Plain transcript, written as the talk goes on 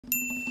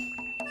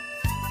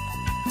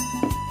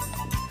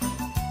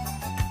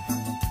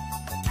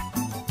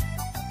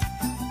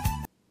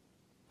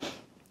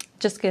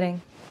Just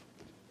kidding.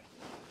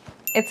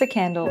 It's a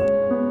candle.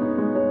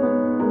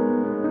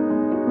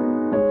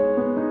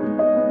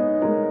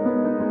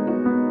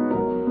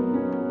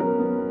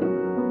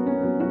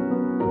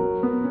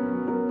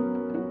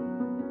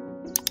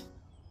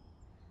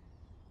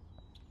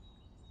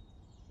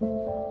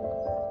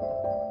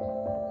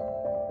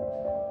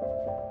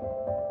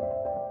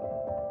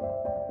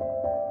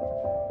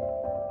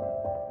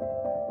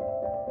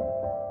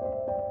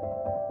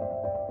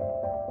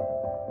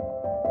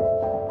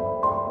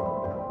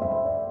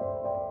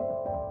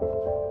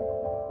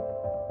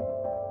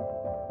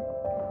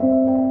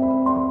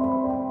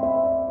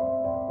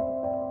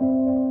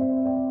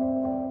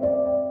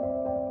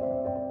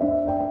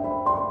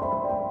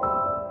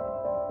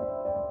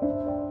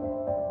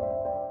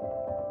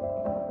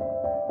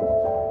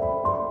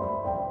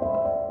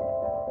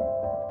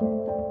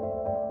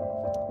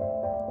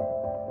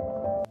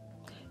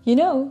 You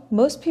know,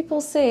 most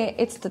people say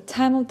it's the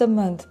time of the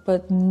month,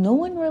 but no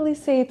one really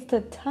say it's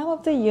the time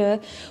of the year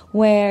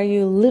where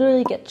you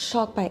literally get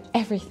shocked by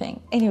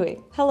everything. Anyway,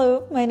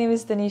 hello, my name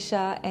is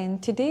Dhanisha,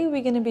 and today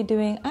we're going to be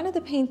doing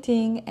another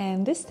painting,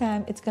 and this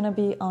time it's going to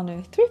be on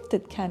a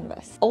thrifted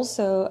canvas.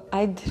 Also,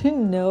 I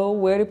didn't know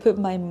where to put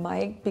my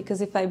mic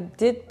because if I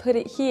did put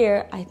it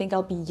here, I think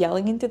I'll be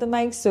yelling into the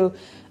mic, so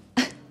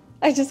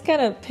I just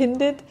kind of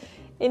pinned it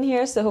in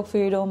here, so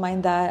hopefully you don't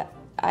mind that.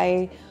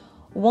 I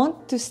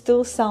want to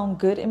still sound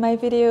good in my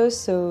videos,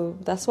 so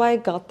that's why I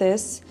got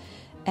this.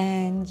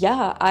 And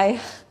yeah,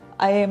 I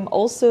am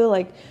also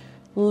like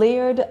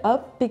layered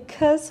up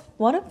because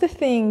one of the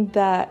things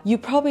that you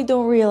probably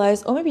don't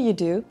realize, or maybe you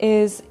do,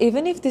 is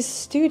even if this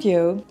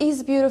studio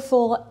is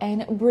beautiful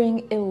and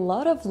bring a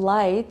lot of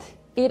light,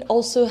 it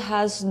also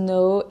has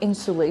no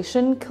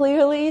insulation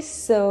clearly.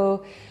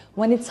 So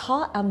when it's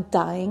hot, I'm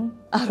dying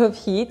out of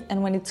heat,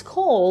 and when it's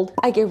cold,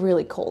 I get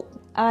really cold.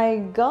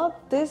 I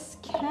got this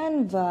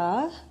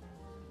canvas,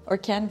 I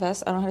don't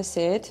know how to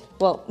say it.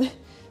 Well,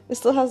 it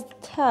still has the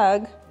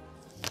tag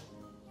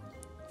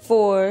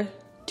for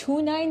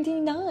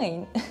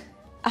 $2.99.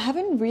 I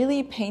haven't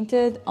really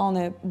painted on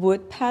a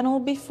wood panel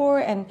before,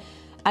 and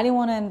I didn't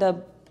want to end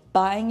up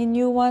buying a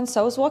new one.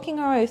 So I was walking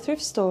around a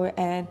thrift store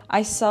and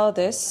I saw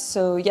this.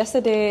 So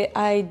yesterday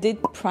I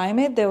did prime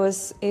it. There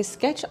was a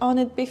sketch on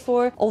it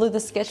before. Although the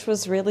sketch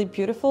was really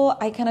beautiful,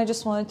 I kind of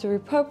just wanted to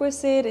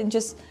repurpose it and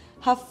just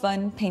have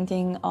fun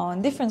painting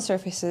on different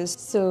surfaces.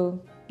 So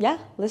yeah,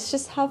 let's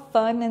just have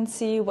fun and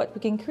see what we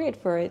can create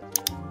for it.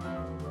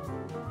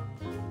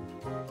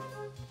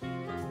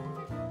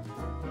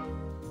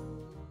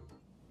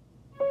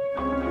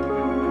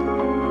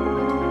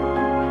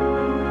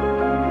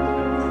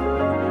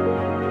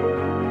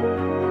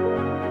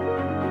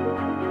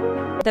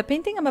 The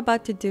painting I'm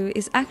about to do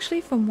is actually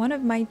from one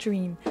of my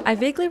dreams. I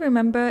vaguely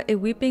remember a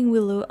weeping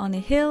willow on a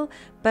hill,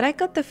 but I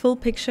got the full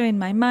picture in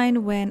my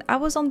mind when I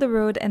was on the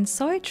road and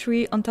saw a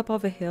tree on top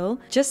of a hill,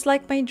 just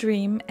like my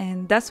dream,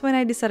 and that's when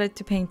I decided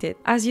to paint it.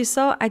 As you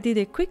saw, I did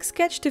a quick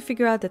sketch to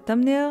figure out the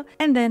thumbnail,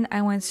 and then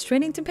I went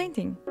straight into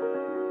painting.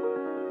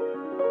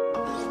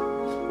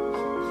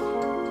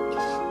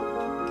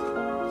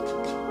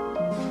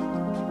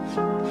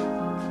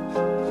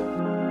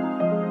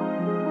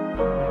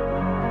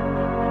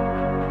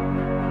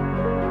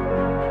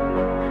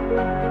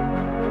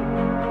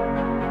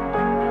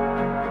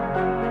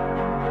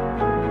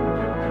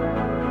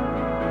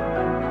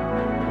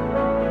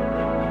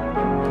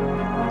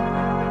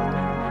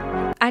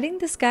 Adding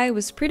the sky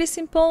was pretty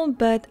simple,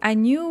 but I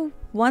knew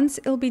once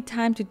it'll be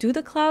time to do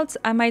the clouds,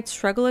 I might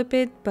struggle a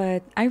bit,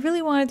 but I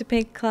really wanted to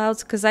paint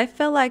clouds because I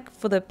felt like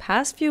for the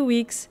past few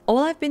weeks, all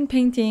I've been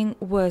painting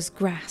was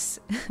grass.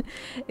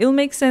 It'll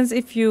make sense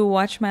if you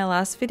watch my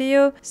last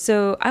video,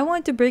 so I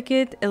wanted to break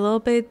it a little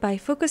bit by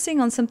focusing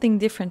on something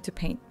different to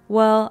paint.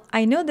 Well,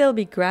 I know there'll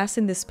be grass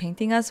in this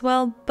painting as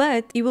well,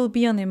 but it will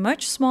be on a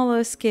much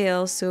smaller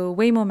scale, so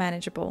way more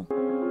manageable.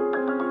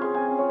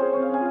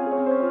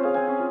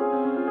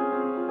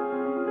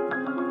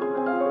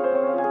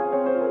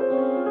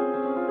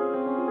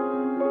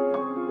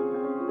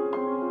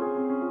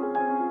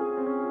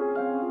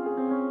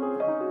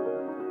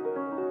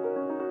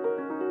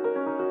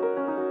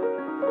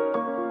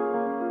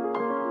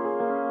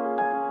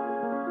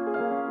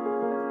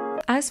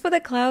 As for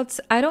the clouds,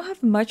 I don't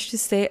have much to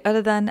say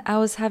other than I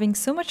was having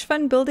so much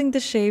fun building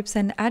the shapes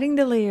and adding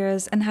the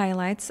layers and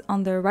highlights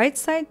on the right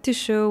side to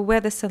show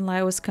where the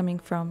sunlight was coming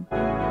from.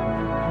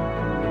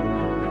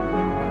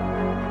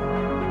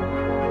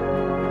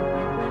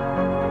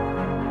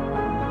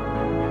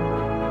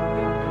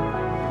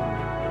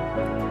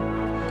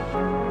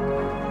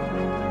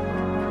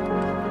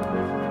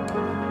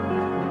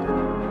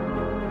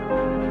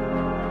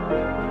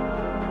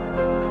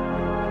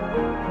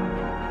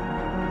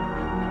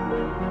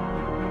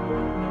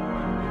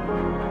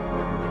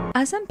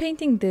 As I'm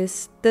painting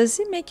this, does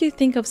it make you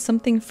think of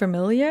something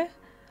familiar?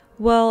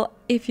 Well,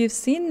 if you've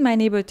seen My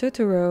Neighbor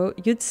Totoro,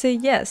 you'd say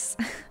yes.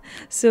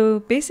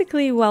 So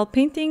basically, while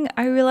painting,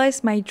 I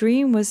realized my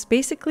dream was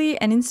basically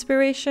an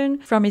inspiration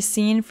from a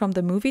scene from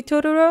the movie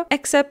Totoro,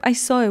 except I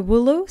saw a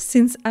willow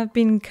since I've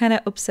been kind of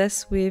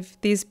obsessed with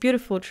these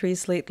beautiful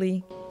trees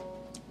lately.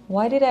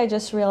 Why did I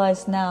just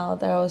realize now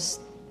that I was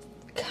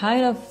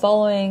kind of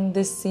following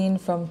this scene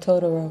from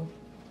Totoro?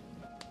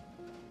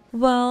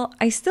 Well,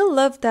 I still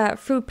love that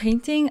through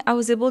painting, I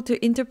was able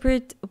to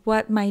interpret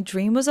what my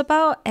dream was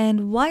about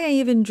and why I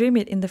even dreamed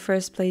it in the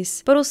first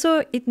place. But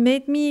also, it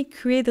made me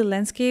create a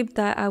landscape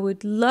that I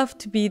would love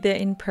to be there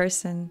in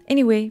person.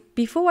 Anyway,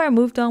 before I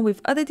moved on with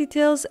other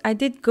details, I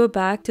did go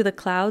back to the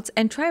clouds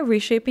and try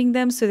reshaping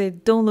them so they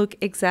don't look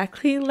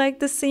exactly like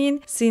the scene,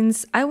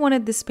 since I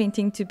wanted this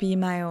painting to be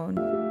my own.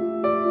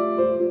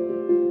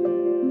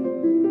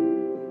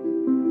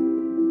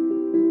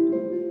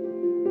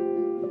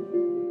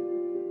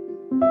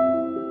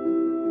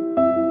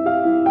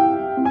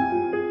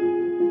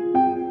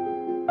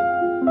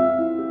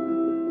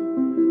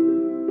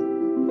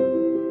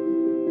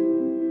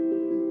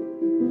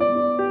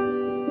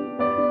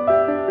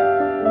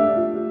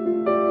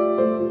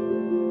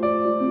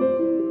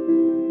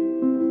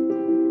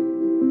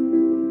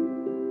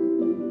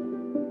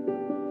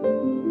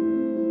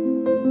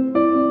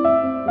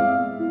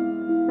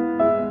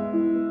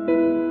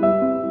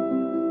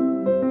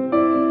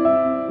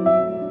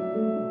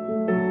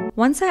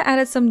 Once I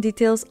added some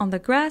details on the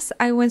grass,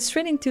 I went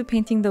straight into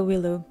painting the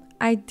willow.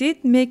 I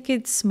did make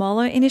it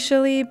smaller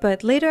initially,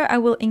 but later I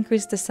will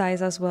increase the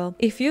size as well.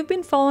 If you've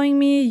been following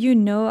me, you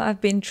know I've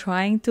been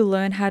trying to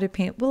learn how to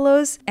paint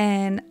willows,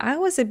 and I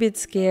was a bit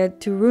scared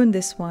to ruin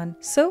this one.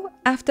 So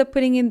after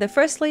putting in the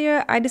first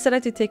layer, I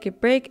decided to take a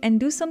break and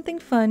do something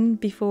fun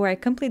before I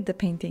complete the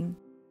painting.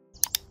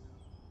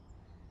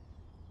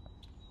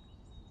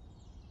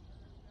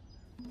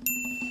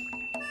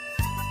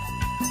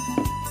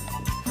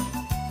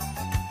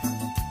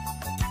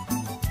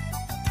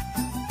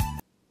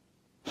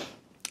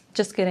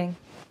 Just kidding.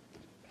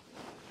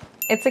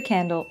 It's a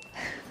candle.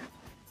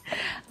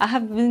 I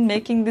have been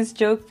making this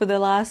joke for the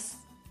last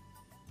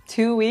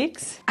 2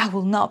 weeks. I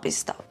will not be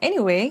stopped.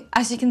 Anyway,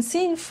 as you can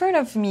see in front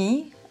of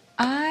me,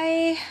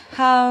 I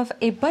have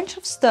a bunch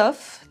of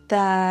stuff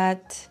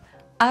that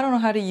I don't know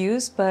how to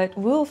use, but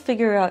we'll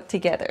figure it out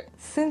together.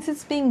 Since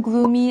it's been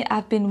gloomy,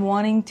 I've been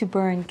wanting to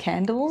burn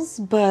candles,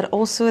 but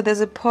also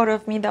there's a part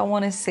of me that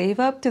want to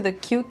save up to the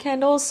cute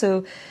candles,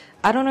 so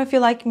I don't know if you're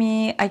like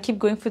me, I keep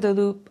going through the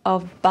loop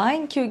of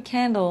buying cute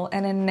candle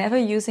and then never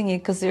using it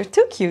because they're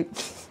too cute.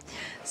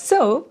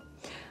 So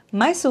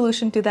my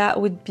solution to that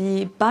would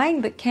be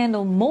buying the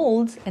candle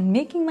molds and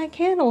making my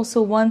candles,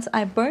 so once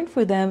I burn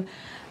through them,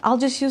 I'll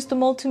just use the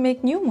mold to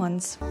make new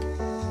ones.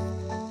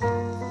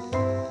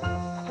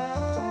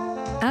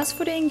 As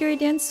for the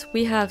ingredients,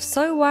 we have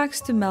soy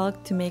wax to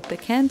melt to make the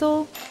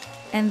candle,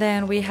 and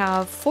then we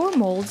have 4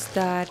 molds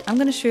that I'm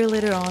gonna show you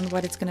later on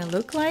what it's gonna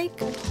look like.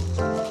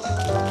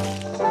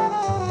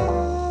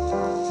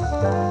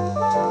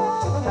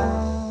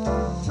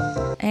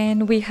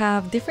 And we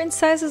have different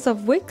sizes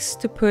of wicks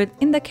to put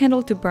in the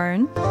candle to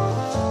burn.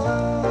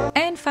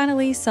 And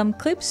finally, some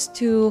clips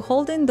to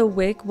hold in the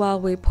wick while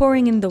we're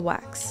pouring in the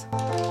wax.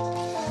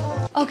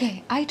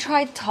 Okay, I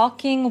tried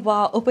talking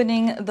while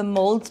opening the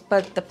molds,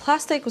 but the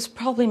plastic was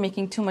probably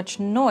making too much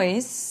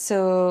noise,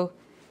 so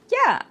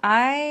yeah,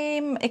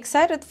 I'm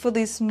excited for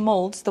these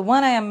molds. The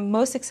one I am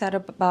most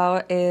excited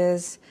about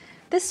is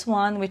this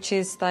one, which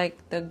is like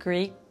the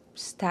Greek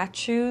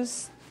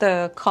statues,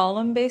 the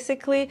column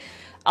basically.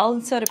 I'll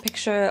insert a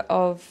picture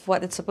of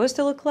what it's supposed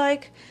to look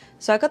like.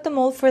 So I got the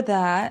mold for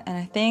that, and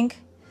I think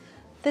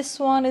this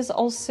one is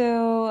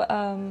also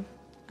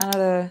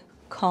another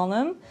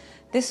column.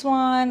 This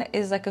one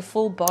is like a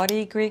full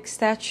body Greek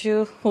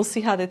statue. We'll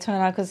see how they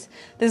turn out because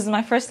this is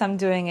my first time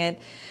doing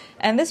it.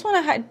 And this one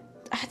I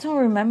don't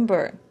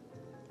remember.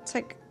 It's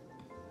like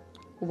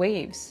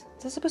waves.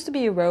 Is that supposed to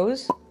be a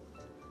rose?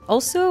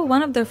 Also,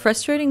 one of the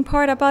frustrating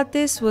part about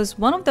this was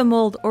one of the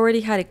mold already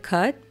had a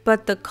cut,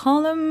 but the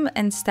column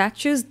and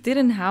statues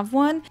didn't have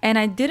one, and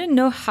I didn't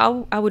know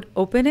how I would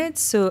open it,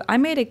 so I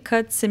made a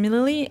cut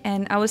similarly,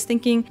 and I was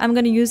thinking I'm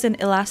gonna use an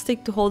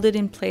elastic to hold it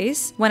in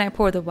place when I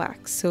pour the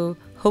wax, so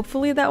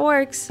hopefully that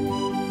works.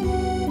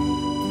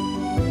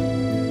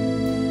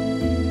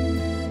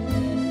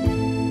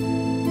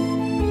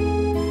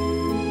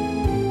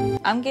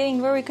 I'm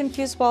getting very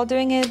confused while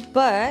doing it,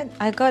 but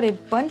I got a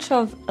bunch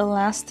of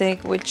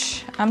elastic,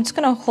 which I'm just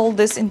gonna hold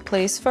this in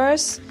place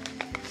first,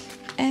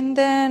 and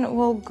then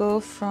we'll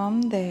go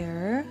from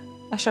there.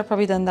 I should have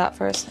probably done that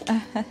first.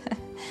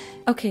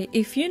 Okay,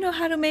 if you know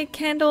how to make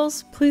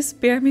candles, please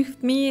bear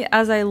with me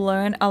as I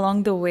learn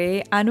along the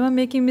way. I know I'm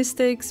making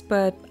mistakes,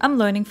 but I'm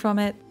learning from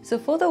it. So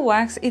for the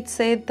wax, it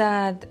said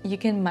that you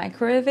can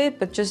microwave it,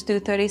 but just do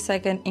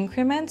 30-second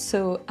increments,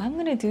 so I'm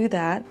gonna do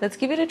that. Let's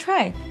give it a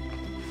try.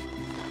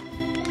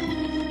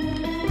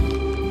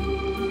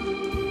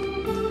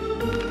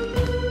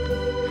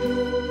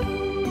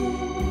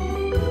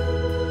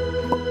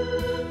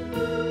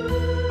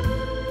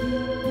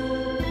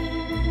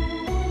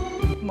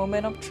 Moment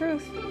moment of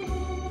truth.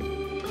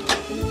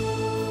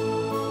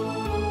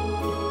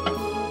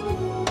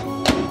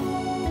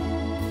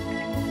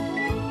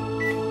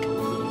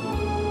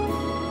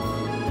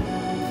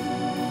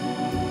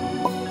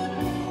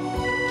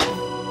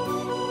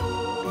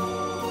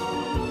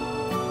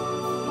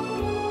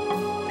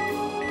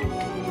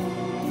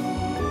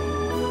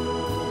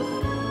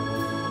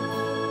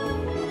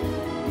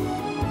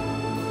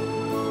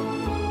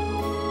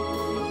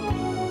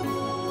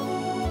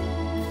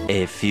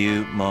 A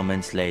few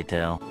moments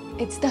later.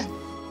 It's done.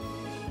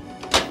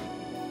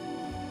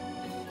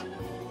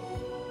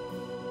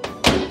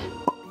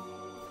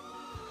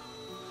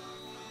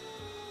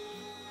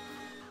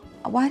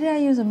 Why did I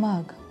use a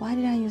mug? Why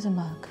did I use a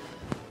mug?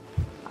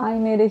 I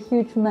made a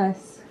huge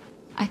mess.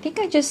 I think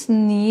I just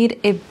need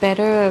a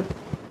better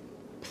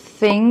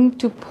thing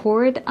to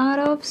pour it out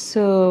of,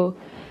 so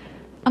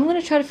I'm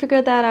gonna try to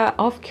figure that out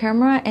off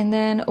camera and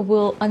then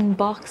we'll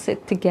unbox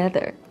it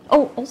together.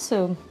 Oh,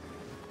 also,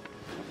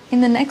 in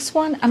the next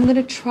one, I'm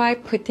gonna try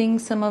putting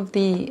some of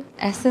the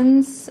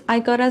essence I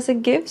got as a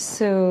gift,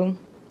 so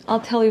I'll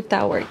tell you if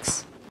that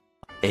works.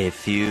 A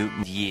few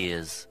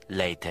years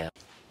later.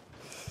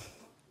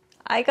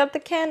 I got the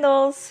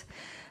candles.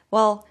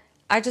 Well,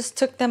 I just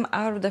took them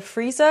out of the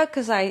freezer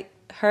because I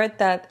heard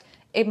that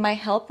it might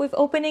help with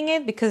opening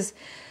it because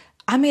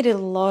I made a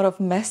lot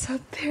of mess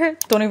up there.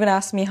 Don't even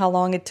ask me how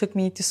long it took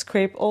me to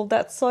scrape all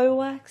that soy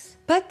wax.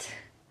 But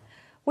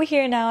we're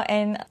here now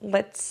and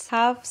let's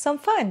have some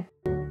fun.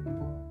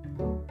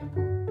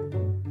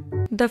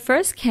 The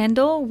first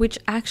candle, which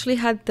actually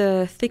had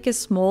the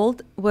thickest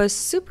mold, was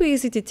super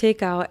easy to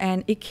take out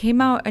and it came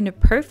out in a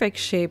perfect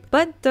shape.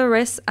 But the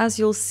rest, as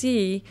you'll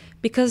see,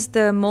 because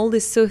the mold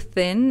is so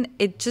thin,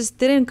 it just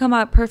didn't come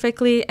out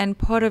perfectly and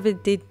part of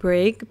it did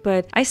break.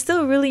 But I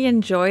still really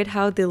enjoyed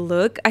how they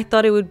look. I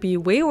thought it would be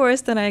way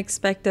worse than I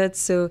expected,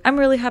 so I'm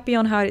really happy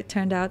on how it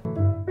turned out.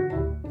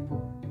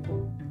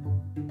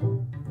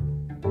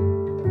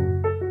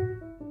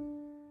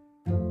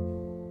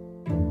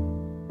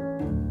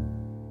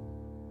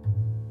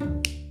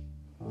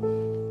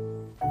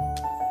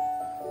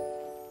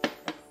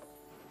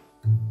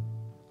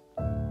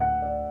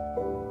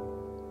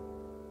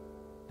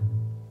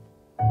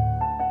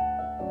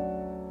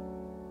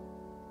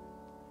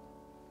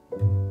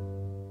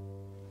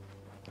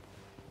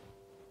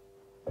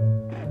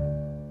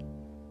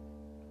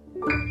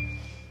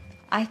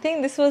 I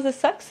think this was a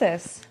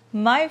success.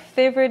 My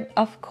favorite,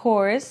 of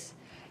course,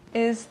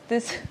 is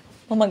this,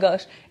 oh my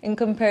gosh, in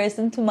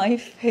comparison to my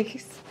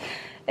face,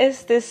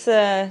 is this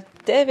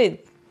David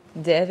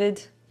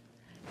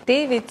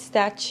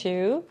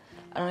statue.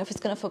 I don't know if it's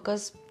gonna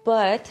focus,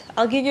 but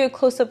I'll give you a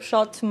close-up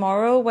shot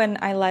tomorrow when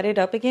I light it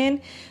up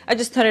again. I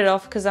just turned it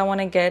off because I want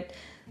to get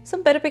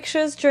some better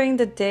pictures during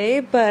the day,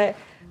 but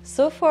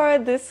so far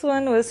this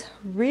one was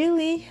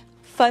really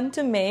fun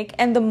to make,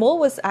 and the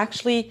mold was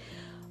actually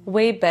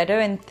way better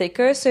and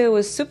thicker, so it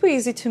was super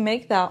easy to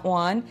make that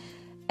one.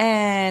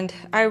 And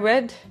I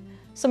read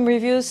some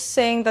reviews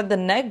saying that the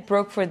neck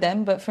broke for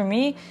them, but for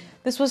me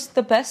this was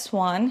the best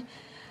one.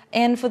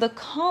 And for the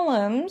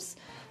columns,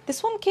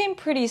 this one came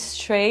pretty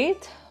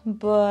straight,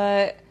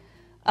 but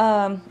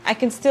I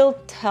can still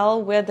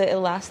tell where the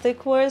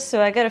elastic was,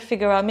 so I gotta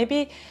figure out,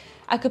 maybe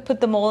I could put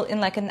the mold in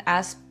like an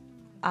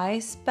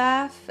ice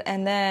bath,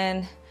 and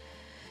then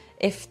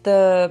if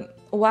the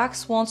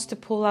wax wants to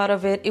pull out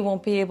of it, it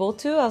won't be able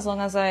to, as long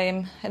as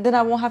then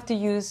I won't have to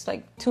use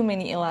like too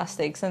many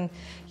elastics. And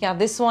yeah,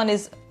 this one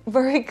is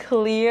very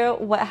clear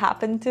what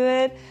happened to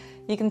it.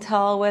 You can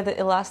tell where the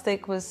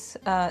elastic was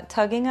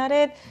tugging at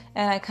it,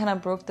 and I kind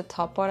of broke the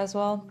top part as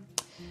well.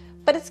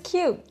 But it's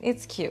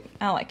cute,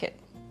 I like it.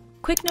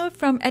 Quick note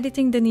from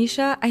editing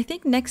Dhanisha, I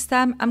think next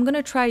time I'm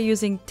gonna try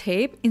using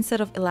tape instead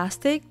of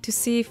elastic to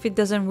see if it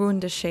doesn't ruin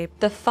the shape.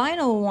 The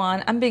final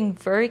one, I'm being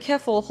very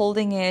careful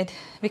holding it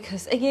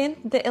because again,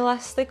 the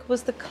elastic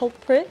was the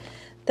culprit,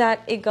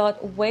 that it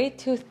got way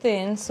too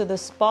thin, so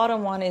this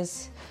bottom one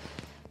is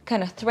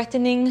kind of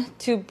threatening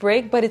to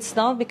break, but it's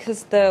not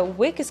because the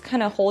wick is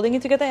kind of holding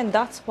it together, and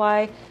that's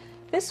why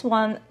this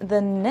one,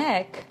 the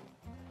neck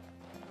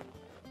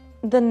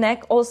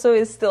also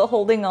is still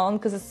holding on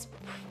because it's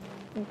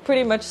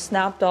pretty much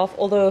snapped off,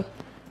 although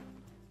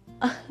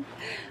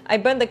I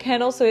burned the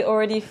candle so it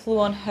already flew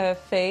on her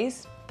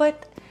face,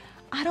 but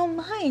I don't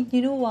mind.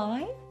 You know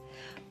why?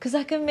 Because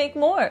I can make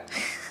more.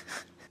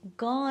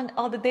 Gone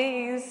are the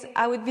days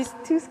I would be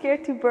too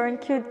scared to burn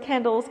cute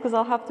candles because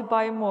I'll have to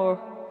buy more.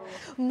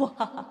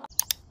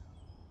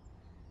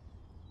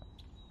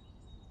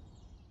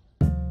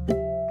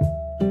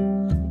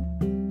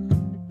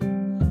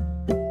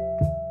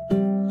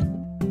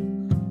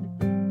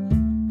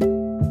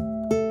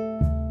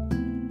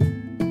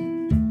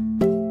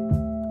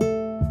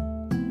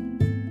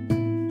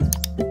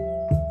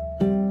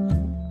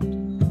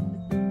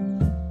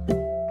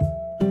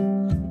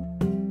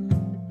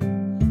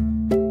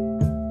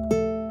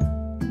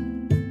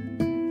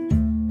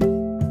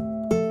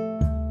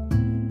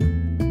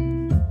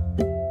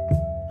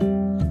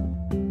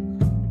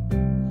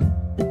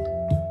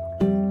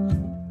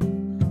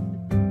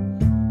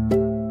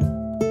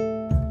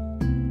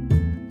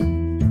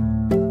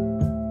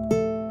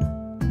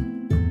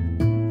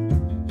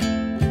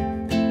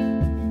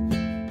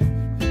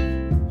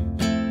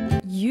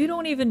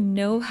 even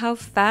know how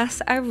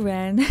fast I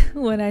ran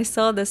when I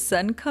saw the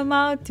sun come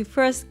out to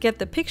first get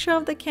the picture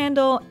of the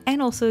candle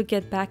and also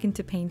get back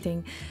into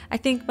painting. I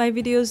think my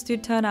videos do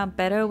turn out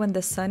better when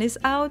the sun is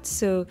out,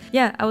 so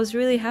yeah, I was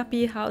really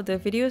happy how the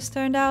videos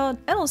turned out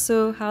and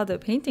also how the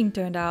painting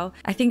turned out.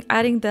 I think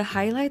adding the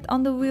highlight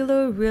on the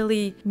willow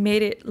really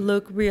made it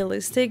look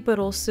realistic but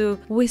also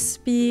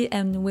wispy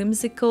and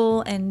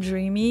whimsical and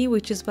dreamy,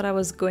 which is what I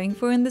was going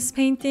for in this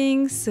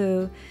painting.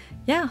 So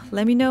yeah,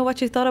 let me know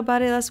what you thought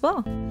about it as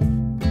well.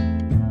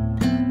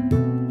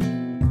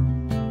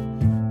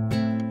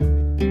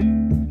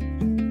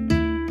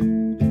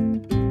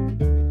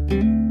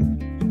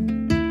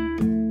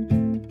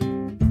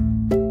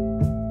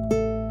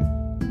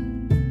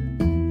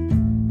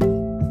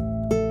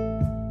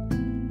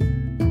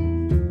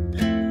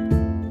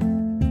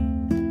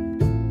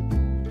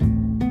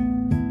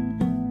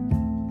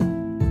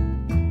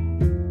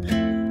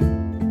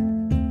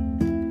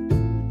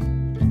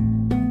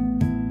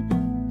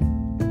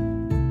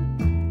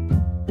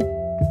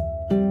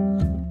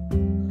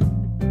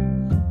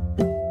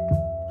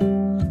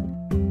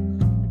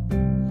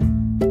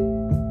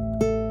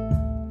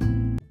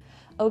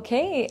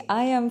 Okay,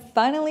 I am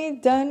finally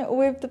done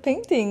with the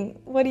painting.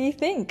 What do you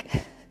think?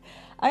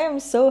 I am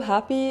so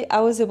happy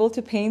I was able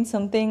to paint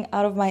something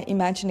out of my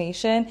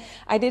imagination.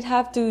 I did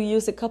have to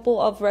use a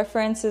couple of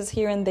references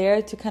here and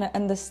there to kind of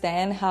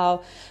understand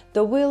how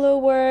the willow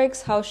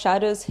works, how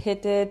shadows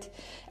hit it,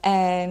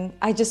 and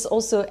I just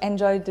also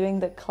enjoyed doing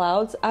the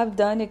clouds. I've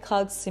done a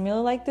cloud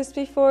similar like this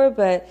before,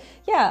 but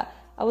yeah,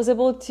 I was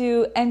able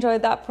to enjoy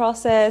that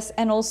process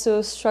and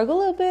also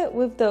struggle a bit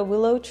with the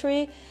willow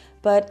tree.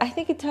 But I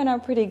think it turned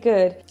out pretty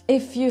good.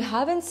 If you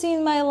haven't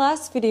seen my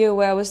last video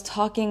where I was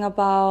talking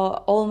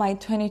about all my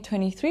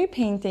 2023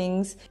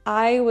 paintings,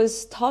 I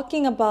was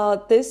talking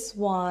about this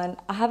one.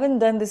 I haven't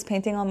done this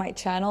painting on my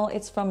channel.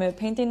 It's from a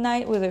painting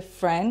night with a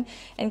friend.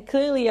 And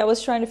clearly I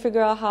was trying to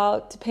figure out how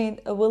to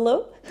paint a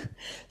willow.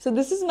 So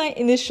this is my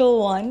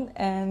initial one,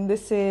 and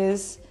this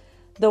is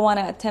the one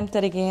I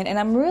attempted again. And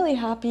I'm really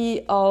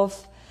happy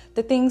of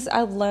the things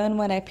I've learned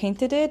when I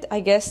painted it. I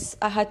guess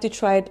I had to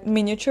try a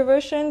miniature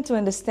version to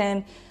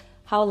understand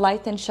how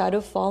light and shadow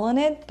fall on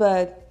it.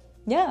 But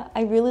yeah,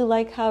 I really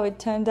like how it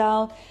turned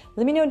out.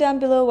 Let me know down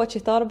below what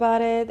you thought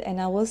about it, and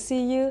I will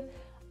see you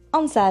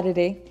on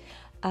Saturday.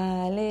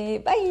 Allez,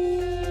 bye!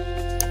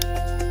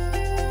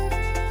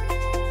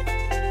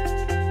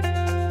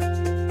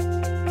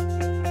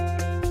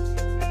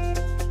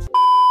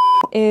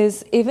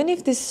 Is even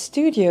if this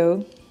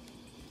studio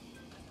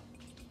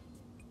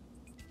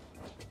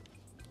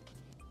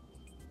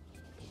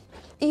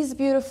is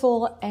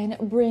beautiful and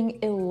bring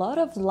a lot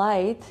of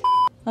light.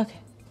 Okay,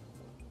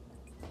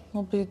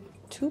 won't be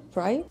too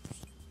bright.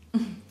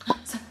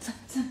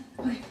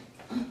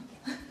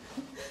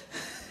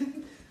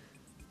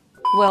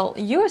 Well,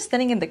 you're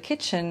standing in the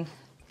kitchen.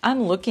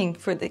 I'm looking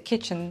for the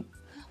kitchen.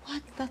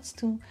 What? That's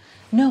too...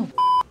 No.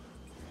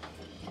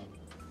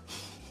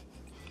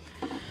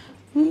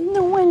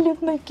 No, I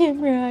love my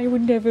camera. I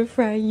would never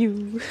fry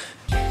you.